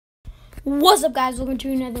What's up, guys? Welcome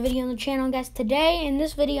to another video on the channel, guys. Today in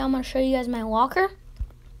this video I'm going to show you guys my locker.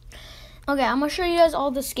 Okay, I'm going to show you guys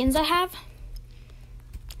all the skins I have.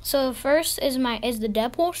 So first is the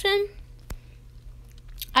Deadpool skin.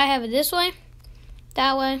 I have it this way,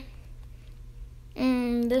 that way,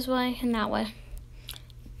 this way, and that way.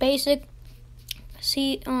 Basic.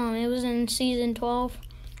 See, it was in season 12.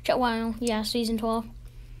 Well, yeah, season 12.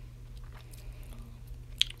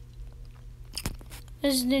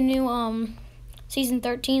 This is the new season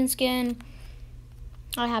 13 skin.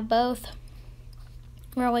 I have both.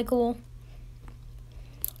 Really cool.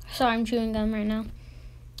 Sorry, I'm chewing gum right now.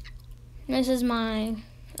 This is my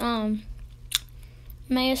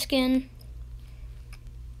Maya skin.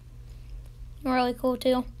 Really cool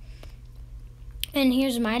too. And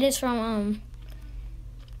here's Midas from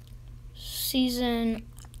season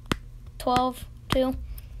 12 too.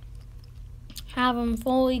 Have him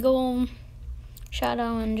fully gold,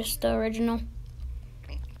 shadow, and just the original.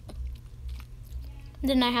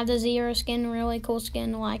 Then I have the Zero skin, really cool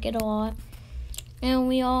skin, I like it a lot.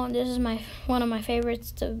 And this is one of my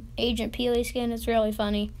favorites, the Agent Peely skin. It's really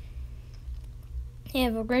funny. You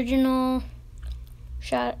have original,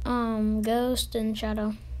 ghost, and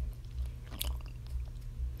shadow.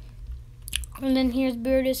 And then here's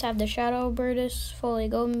Brutus. I have the shadow Brutus, fully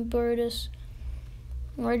golden Brutus,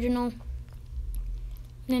 original. And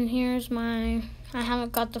then here's I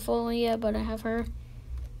haven't got the fully yet, but I have her.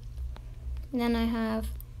 And then I have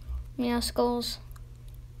Meowskulls,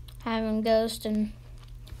 having ghost and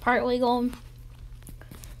partly gold.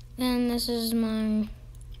 And this is my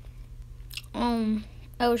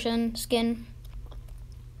ocean skin,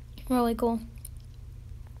 really cool.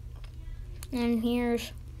 And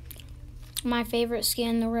here's my favorite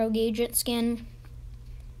skin, the Rogue Agent skin.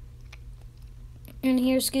 And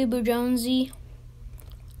here's Scooby Jonesy.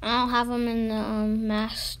 I don't have him in the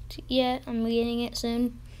mask yet. I'm getting it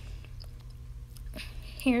soon.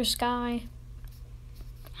 Here's Sky.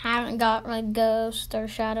 Haven't got like ghost or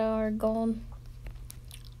shadow or gold.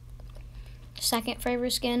 Second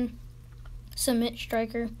favorite skin, Submit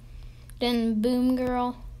Striker. Then Boom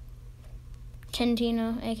Girl,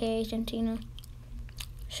 Tintina, aka Tintina,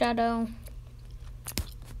 shadow.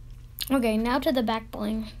 Okay, now to the back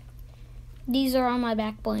bling. These are all my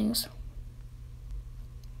back blings.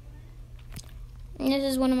 And this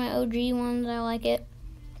is one of my OG ones. I like it.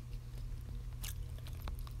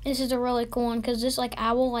 This is a really cool one because this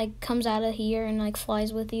owl comes out of here and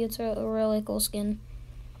flies with you. It's a really cool skin.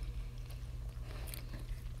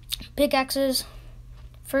 Pickaxes,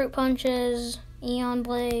 fruit punches, Eon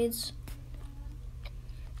blades,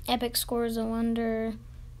 epic scores of wonder,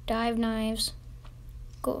 dive knives,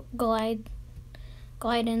 glide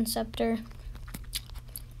scepter,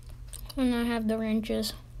 and I have the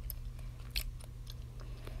wrenches.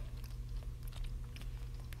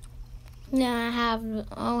 Then I have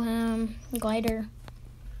glider,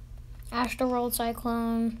 Astroworld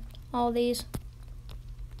Cyclone, all these.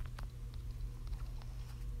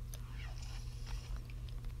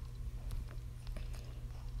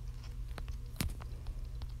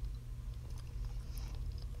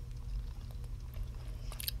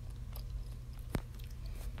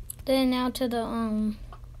 Then now to the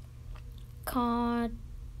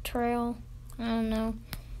Trail, I don't know,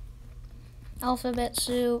 Alphabet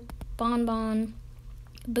Soup, Bonbon,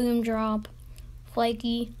 Boom Drop,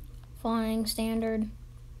 Flaky, Flying Standard,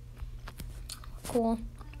 cool.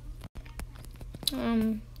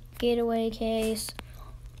 Getaway Case,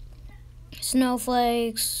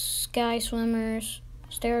 Snowflakes, Sky Swimmers,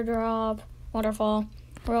 Stair Drop, Waterfall,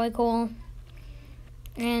 really cool.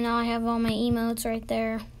 And I have all my emotes right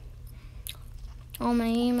there. All my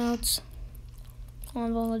emotes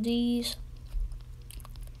on all of these.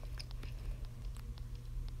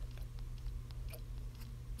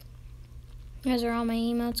 These are all my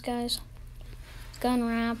emotes, guys. Gun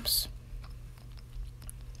wraps.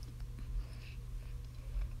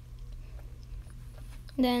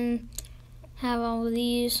 Then have all of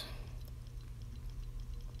these.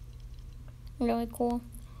 Really cool.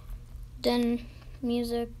 Then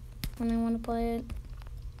music when I want to play it.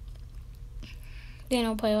 They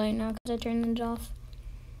don't play right now because I turned it off.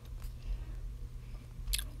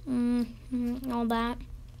 All that.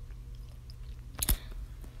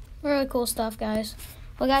 Really cool stuff, guys.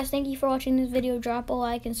 Well, guys, thank you for watching this video. Drop a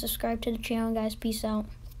like and subscribe to the channel, guys. Peace out.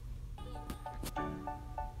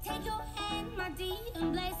 Take your hand, my dear,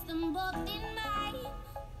 and place them both in mine.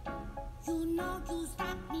 You know you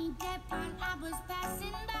stopped me dead while I was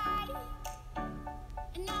passing by.